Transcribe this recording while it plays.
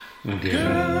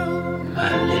Girl,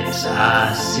 my lips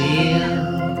are sealed.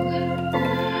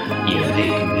 You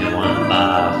make me want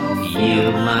barf.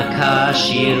 Yield my car,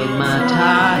 shield my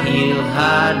tie, heel,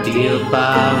 high deal,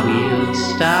 bar wheel,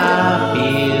 stop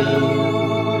you.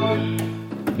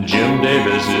 Jim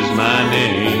Davis is my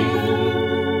name.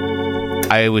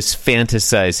 I was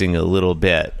fantasizing a little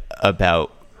bit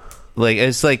about, like,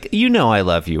 it's like, you know, I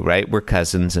love you, right? We're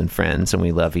cousins and friends, and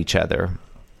we love each other.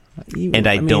 And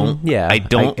I don't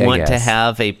want to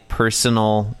have a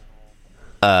personal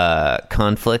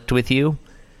conflict with you.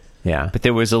 Yeah. But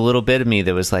there was a little bit of me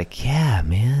that was like, yeah,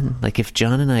 man, like if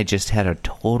John and I just had a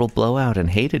total blowout and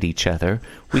hated each other,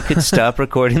 we could stop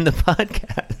recording the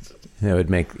podcast. It would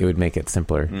make it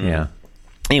simpler. Yeah.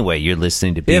 Anyway, you're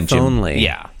listening to Beam If Jim. only.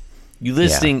 Yeah. You're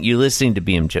listening to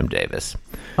Beam Jim Davis.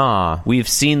 Aw. We've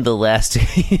seen the last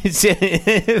it's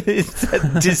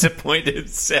a disappointed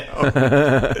sound.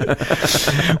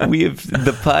 We have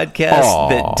the podcast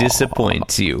that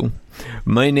disappoints you.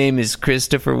 My name is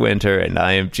Christopher Winter, and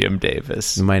I am Jim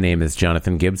Davis. My name is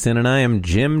Jonathan Gibson, and I am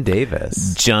Jim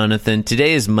Davis. Jonathan,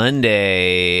 today is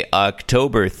Monday,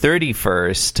 October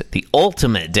 31st, the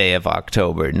ultimate day of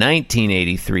October,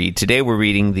 1983. Today we're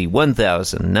reading the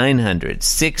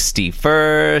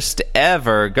 1961st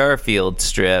ever Garfield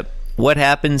strip. What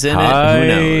happens in it? Who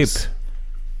knows?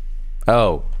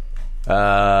 Oh. All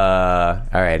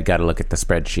right, got to look at the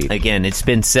spreadsheet. Again, it's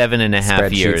been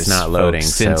 7.5 years not loading,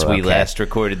 folks, since we last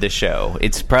recorded the show.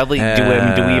 It's probably... do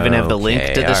we even have the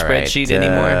link to the spreadsheet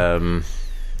anymore?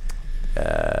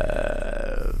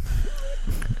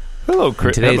 Hello,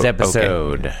 Chris. Today's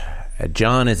episode.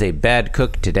 John is a bad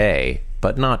cook today,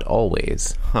 but not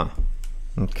always. Huh.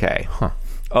 Okay. Huh.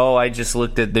 Oh, I just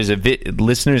looked at... There's a...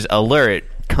 listeners alert.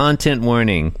 Content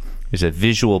warning. There's a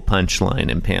visual punchline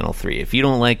in panel 3. If you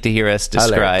don't like to hear us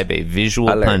describe a visual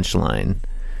punchline...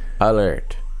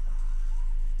 Alert.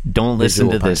 Don't listen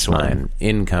to this one.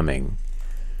 Incoming.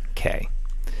 Okay.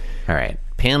 All right.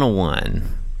 Panel 1.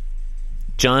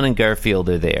 John and Garfield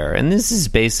are there. And this is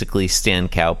basically Stan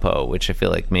Cowpo, which I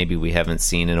feel like maybe we haven't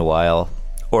seen in a while.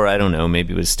 Or I don't know,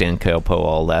 maybe it was Stan Cowpo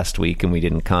all last week and we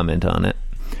didn't comment on it.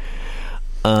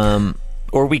 Or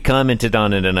we commented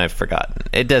on it and I've forgotten.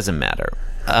 It doesn't matter.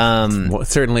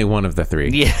 Certainly one of the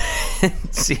three. Yeah.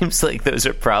 It seems like those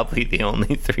are probably the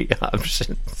only three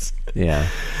options. Yeah.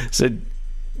 So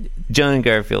John and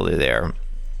Garfield are there.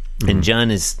 And John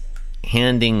is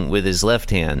handing with his left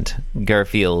hand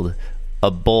Garfield a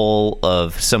bowl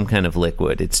of some kind of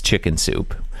liquid. It's chicken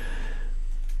soup.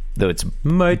 Though it's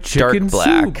my chicken dark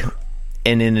black. Soup.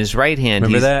 And in his right hand...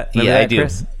 Remember that, I do.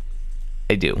 Chris?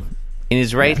 I do. In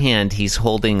his right hand, he's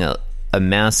holding a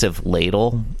massive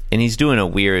ladle, and he's doing a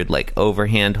weird, like,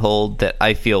 overhand hold that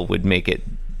I feel would make it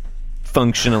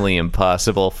functionally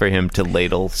impossible for him to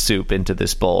ladle soup into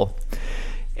this bowl.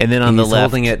 And then on the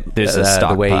left, holding it, there's a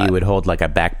stock the way pot. You would hold, like, a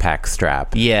backpack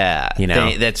strap. Yeah. You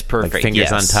know? That's perfect. Like fingers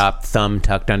yes. on top, thumb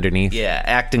tucked underneath. Yeah,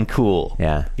 acting cool.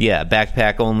 Yeah. Yeah,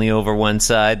 backpack only over one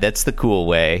side. That's the cool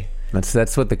way.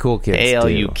 That's what the cool kids do. Hey, all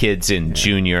you kids in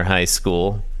junior high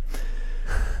school.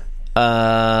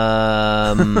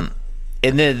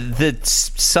 And the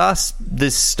sauce,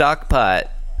 this stock pot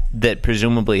that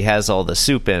presumably has all the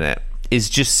soup in it, is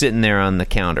just sitting there on the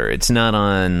counter. It's not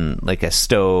on like a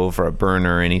stove or a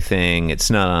burner or anything. It's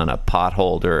not on a pot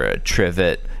holder or a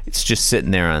trivet. It's just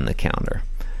sitting there on the counter.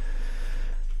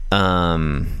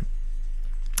 And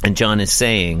John is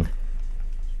saying,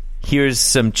 "Here's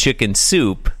some chicken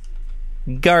soup,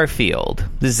 Garfield."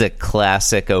 This is a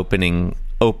classic opening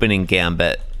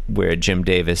gambit where Jim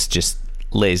Davis just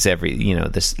lays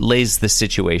lays the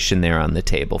situation there on the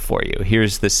table for you.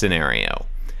 Here's the scenario.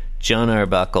 John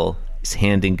Arbuckle is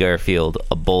handing Garfield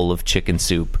a bowl of chicken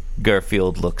soup.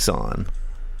 Garfield looks on.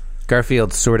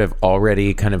 Garfield's sort of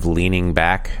already kind of leaning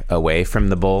back away from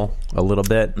the bowl a little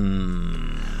bit.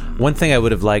 One thing I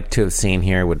would have liked to have seen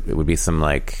here would be some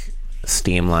like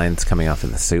steam lines coming off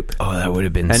of the soup. Oh, that would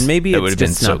have been... And maybe it's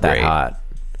just not that great. hot.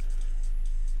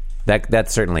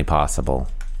 That's certainly possible.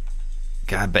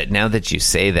 God, but now that you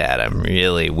say that, I'm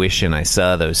really wishing I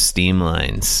saw those steam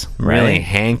lines. Really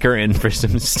hankering for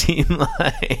some steam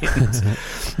lines.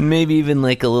 Maybe even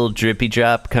like a little drippy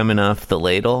drop coming off the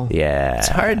ladle. Yeah. It's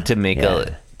hard to make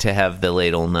to have the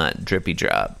ladle not drippy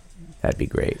drop. That'd be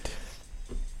great.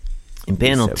 In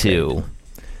panel 2,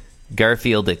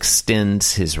 Garfield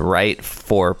extends his right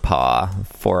forearm,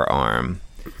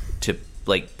 to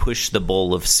like push the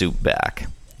bowl of soup back.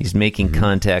 He's making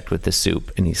contact with the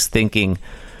soup, and he's thinking,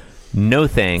 no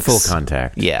thanks. Full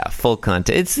contact. Yeah, full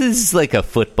contact. This is like a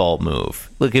football move.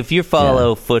 Look, if you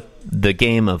follow the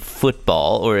game of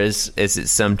football, or as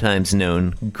it's sometimes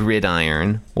known,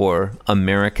 gridiron or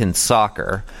American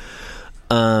soccer,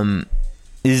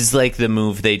 is like the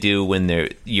move they do when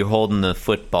you're holding the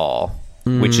football,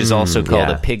 which is also called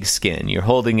a pigskin. You're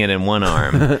holding it in one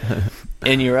arm,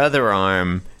 and your other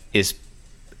arm is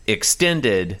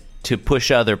extended to push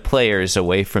other players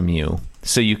away from you,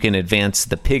 so you can advance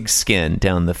the pigskin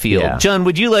down the field. Yeah. John,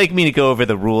 would you like me to go over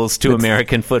the rules to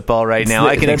American football right now?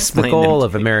 I can explain the goal them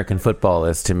of American football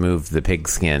is to move the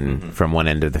pigskin from one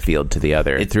end of the field to the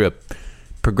other through a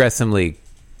progressively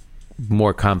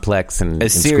more complex and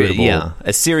inscrutable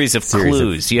a series of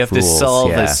clues. You have to solve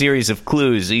a series of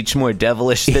clues, each more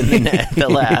devilish than the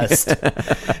last.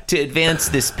 To advance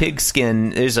this pigskin,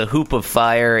 there's a hoop of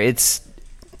fire.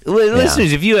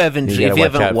 Listeners, if you haven't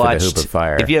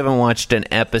watched an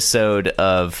episode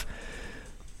of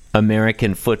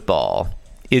American football,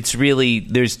 it's really,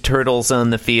 there's turtles on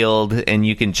the field and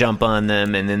you can jump on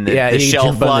them, and then the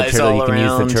shell flies all around. You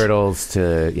can use the turtles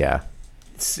to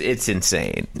it's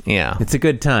insane. Yeah, it's a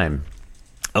good time.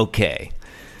 Okay,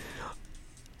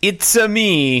 it's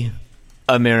me,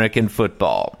 American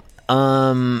football.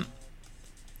 So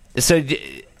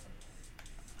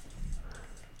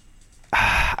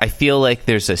I feel like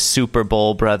there's a Super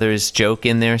Bowl Brothers joke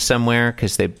in there somewhere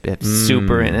because they have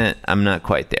super in it. I'm not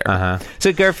quite there.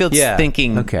 So Garfield's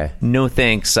thinking, no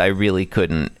thanks, I really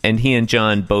couldn't. And he and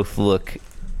John both look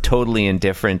totally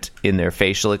indifferent in their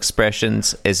facial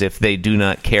expressions, as if they do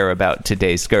not care about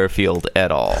today's Garfield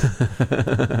at all.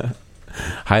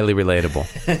 Highly relatable.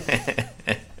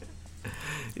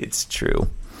 It's true.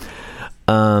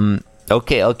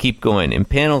 Okay, I'll keep going. In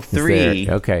panel 3...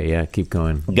 keep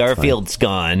going. Garfield's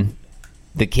gone.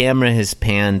 The camera has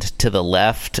panned to the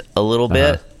left a little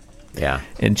bit. Yeah.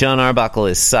 And John Arbuckle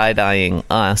is side-eyeing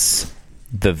us,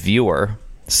 the viewer,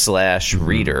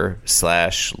 /reader,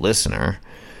 /listener,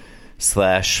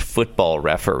 /football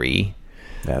referee.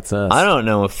 That's us. I don't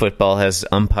know if football has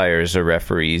umpires or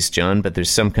referees, John, but there's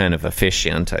some kind of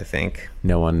officiant, I think.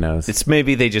 No one knows. It's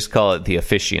maybe they just call it the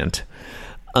officiant.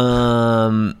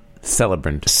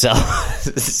 Celebrant.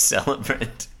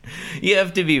 Celebrant. You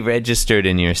have to be registered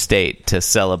in your state to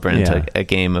celebrate a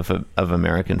game of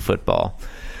American football.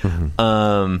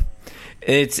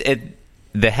 It's at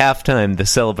the halftime. The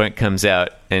celebrant comes out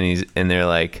and they're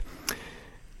like,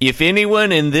 "If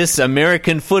anyone in this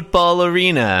American football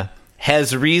arena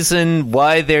has reason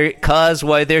why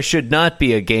there should not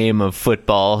be a game of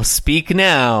football, speak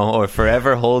now or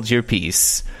forever hold your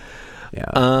peace." Yeah,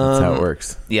 that's how it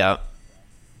works. Yeah.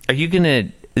 Are you gonna?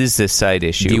 This is a side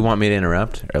issue. Do you want me to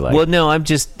interrupt? Or well, no.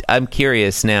 I'm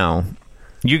curious now.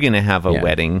 You're gonna have a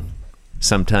wedding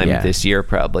sometime this year,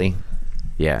 probably.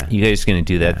 Yeah. You guys gonna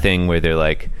do that thing where they're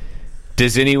like,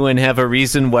 "Does anyone have a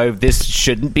reason why this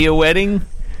shouldn't be a wedding?"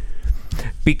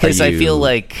 Because I feel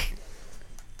like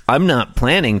I'm not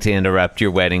planning to interrupt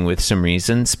your wedding with some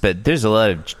reasons, but there's a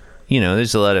lot of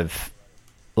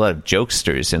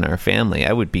jokesters in our family.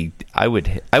 I would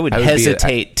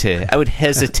hesitate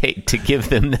to give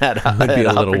them that. I would be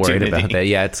a little worried about that.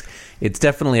 Yeah, it's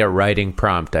definitely a writing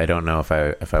prompt. I don't know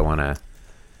if I want to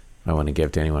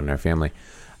give to anyone in our family.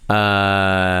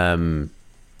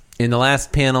 In the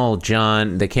last panel,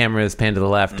 John, the camera is panned to the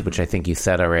left, which I think you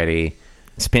said already.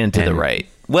 It's panned to the right.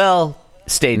 Well,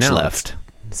 stage left.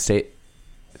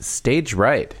 Stage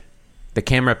right. The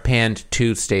camera panned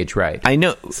to stage right. I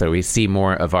know. So we see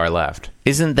more of our left.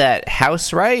 Isn't that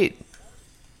house right?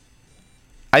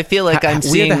 I feel like I'm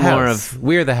seeing more of...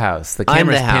 We're the house. The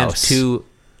camera's panned to...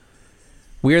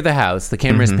 We're the house. The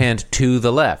camera's panned to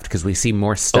the left because we see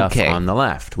more stuff on the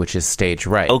left, which is stage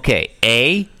right. Okay.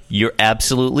 A, you're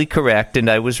absolutely correct and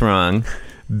I was wrong.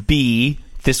 B,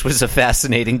 this was a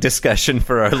fascinating discussion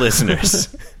for our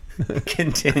listeners.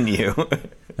 Continue.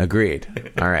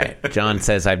 Agreed. All right. John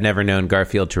says, "I've never known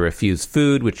Garfield to refuse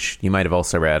food," which you might have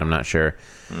also read. I'm not sure.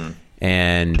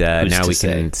 And now we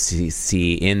can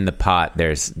see in the pot.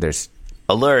 There's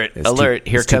alert.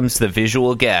 Here comes the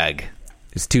visual gag.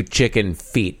 There's 2 chicken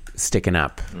feet sticking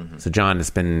up. So John has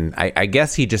been. I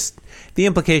guess he just. The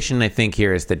implication I think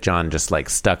here is that John just like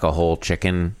stuck a whole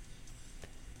chicken.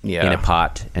 In a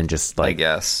pot and just like I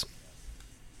guess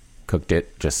cooked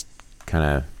it. Just kind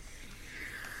of.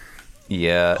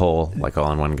 Yeah, whole like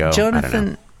all in one go.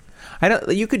 Jonathan, I don't.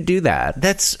 You could do that.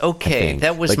 That's okay.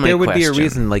 That was like, my there would question. be a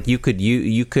reason. Like you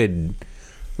could,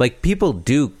 like people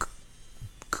do,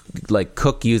 like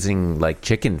cook using like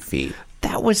chicken feet.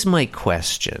 That was my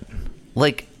question.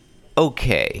 Like,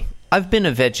 okay, I've been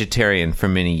a vegetarian for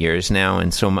many years now,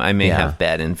 and so I may have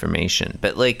bad information.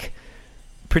 But like,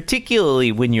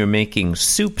 particularly when you're making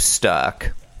soup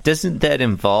stock doesn't that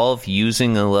involve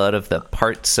using a lot of the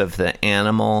parts of the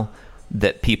animal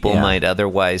that people might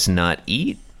otherwise not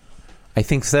eat? I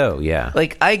think so, yeah.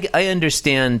 Like, I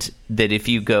understand that if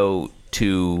you go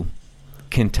to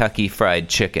Kentucky Fried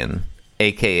Chicken,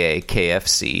 a.k.a.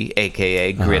 KFC,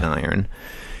 a.k.a. Gridiron,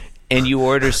 and you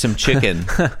order some chicken,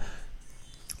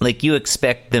 like, you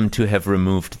expect them to have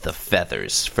removed the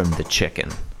feathers from the chicken.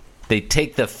 They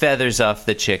take the feathers off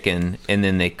the chicken, and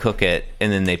then they cook it,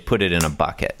 and then they put it in a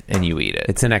bucket, and you eat it.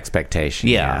 It's an expectation.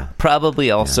 Yeah. Probably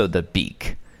also the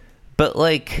beak. But,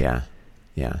 like... Yeah.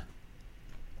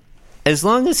 As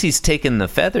long as he's taken the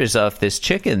feathers off this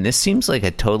chicken, this seems like a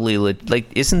totally...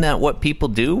 isn't that what people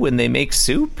do when they make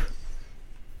soup?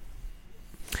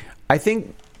 I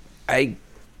think...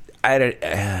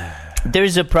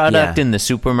 There's a product in the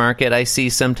supermarket I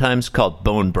see sometimes called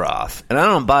bone broth. And I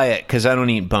don't buy it because I don't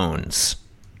eat bones.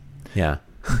 Yeah.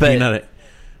 But You're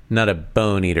not a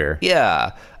bone eater.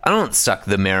 yeah, I don't suck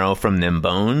the marrow from them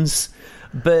bones.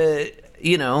 But,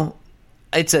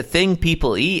 it's a thing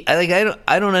people eat.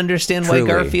 I don't understand why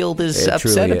Garfield is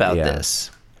upset about this.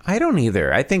 I don't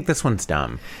either. I think this one's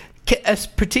dumb.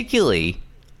 Particularly,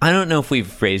 I don't know if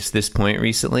we've raised this point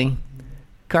recently.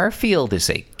 Garfield is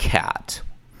a cat.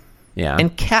 Yeah.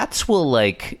 And cats will,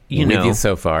 With you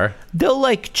so far.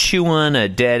 They'll, chew on a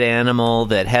dead animal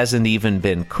that hasn't even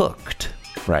been cooked.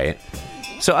 Right.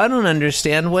 So I don't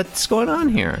understand what's going on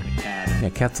here. Yeah,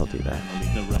 cats will do that.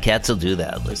 Cats will do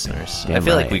that, listeners. Damn I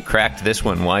feel right. like we cracked this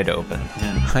one wide open.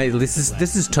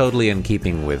 This is totally in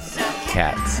keeping with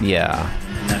cats. Yeah.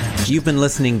 You've been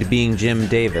listening to Being Jim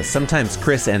Davis. Sometimes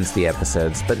Chris ends the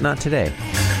episodes, but not today.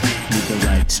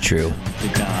 It's true.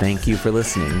 Thank you for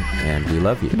listening, and we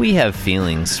love you. We have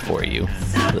feelings for you,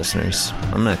 listeners.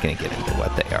 I'm not going to get into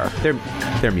what they are.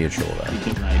 They're mutual, though.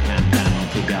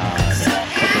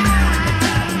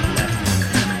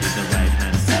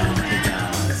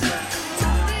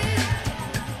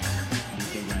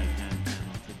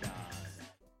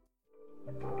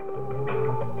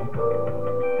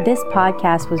 This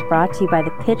podcast was brought to you by the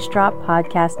Pitch Drop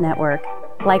Podcast Network.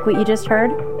 Like what you just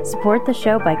heard? Support the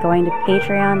show by going to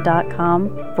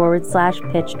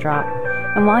patreon.com/Pitch Drop.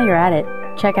 And while you're at it,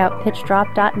 check out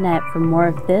pitchdrop.net for more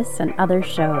of this and other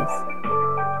shows.